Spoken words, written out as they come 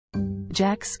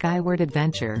Jack's Skyward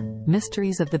Adventure,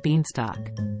 Mysteries of the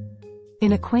Beanstalk.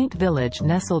 In a quaint village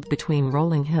nestled between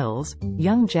rolling hills,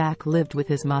 young Jack lived with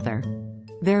his mother.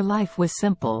 Their life was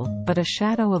simple, but a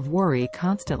shadow of worry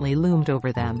constantly loomed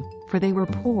over them, for they were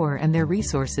poor and their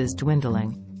resources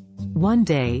dwindling. One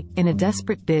day, in a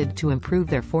desperate bid to improve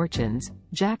their fortunes,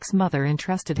 Jack's mother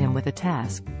entrusted him with a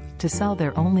task: to sell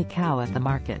their only cow at the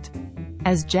market.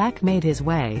 As Jack made his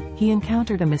way, he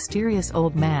encountered a mysterious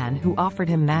old man who offered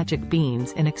him magic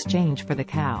beans in exchange for the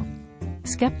cow.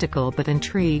 Skeptical but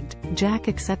intrigued, Jack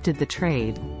accepted the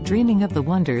trade, dreaming of the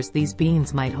wonders these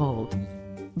beans might hold.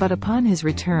 But upon his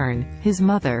return, his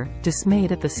mother,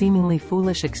 dismayed at the seemingly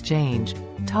foolish exchange,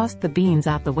 tossed the beans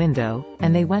out the window,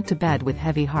 and they went to bed with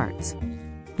heavy hearts.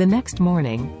 The next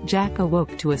morning, Jack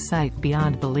awoke to a sight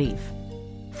beyond belief.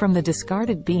 From the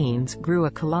discarded beans grew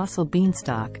a colossal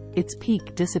beanstalk, its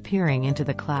peak disappearing into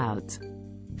the clouds.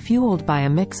 Fueled by a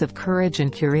mix of courage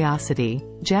and curiosity,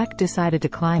 Jack decided to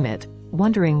climb it,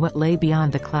 wondering what lay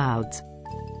beyond the clouds.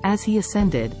 As he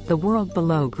ascended, the world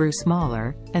below grew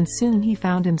smaller, and soon he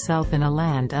found himself in a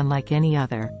land unlike any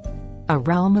other. A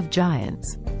realm of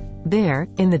giants. There,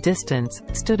 in the distance,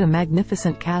 stood a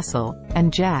magnificent castle,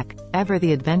 and Jack, ever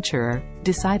the adventurer,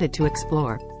 decided to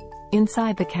explore.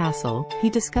 Inside the castle, he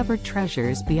discovered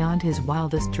treasures beyond his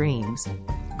wildest dreams.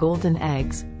 Golden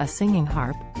eggs, a singing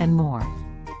harp, and more.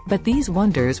 But these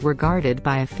wonders were guarded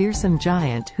by a fearsome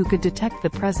giant who could detect the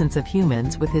presence of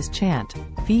humans with his chant,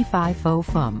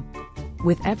 fee-fi-fo-fum.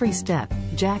 With every step,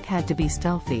 Jack had to be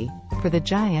stealthy, for the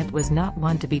giant was not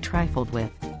one to be trifled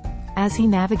with. As he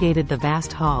navigated the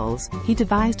vast halls, he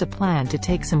devised a plan to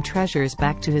take some treasures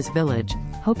back to his village,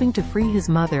 hoping to free his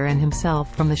mother and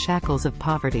himself from the shackles of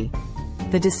poverty.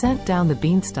 The descent down the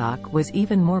beanstalk was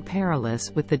even more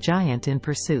perilous with the giant in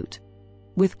pursuit.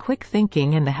 With quick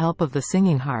thinking and the help of the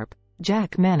singing harp,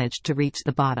 Jack managed to reach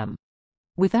the bottom.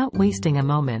 Without wasting a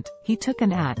moment, he took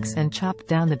an axe and chopped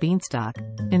down the beanstalk,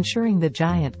 ensuring the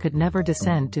giant could never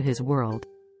descend to his world.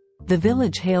 The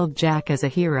village hailed Jack as a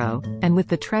hero, and with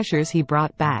the treasures he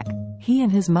brought back, he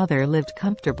and his mother lived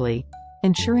comfortably,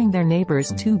 ensuring their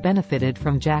neighbors too benefited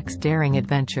from Jack's daring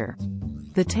adventure.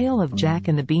 The tale of Jack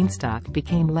and the Beanstalk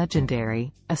became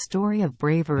legendary, a story of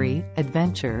bravery,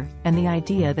 adventure, and the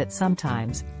idea that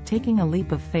sometimes, taking a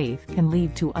leap of faith can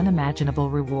lead to unimaginable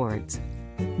rewards.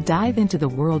 Dive into the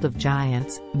world of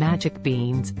giants, magic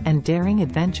beans, and daring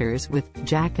adventures with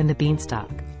Jack and the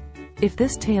Beanstalk. If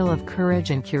this tale of courage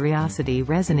and curiosity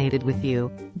resonated with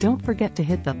you, don't forget to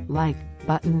hit the like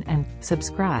button and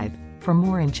subscribe for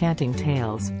more enchanting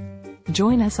tales.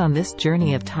 Join us on this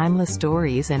journey of timeless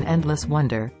stories and endless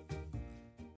wonder.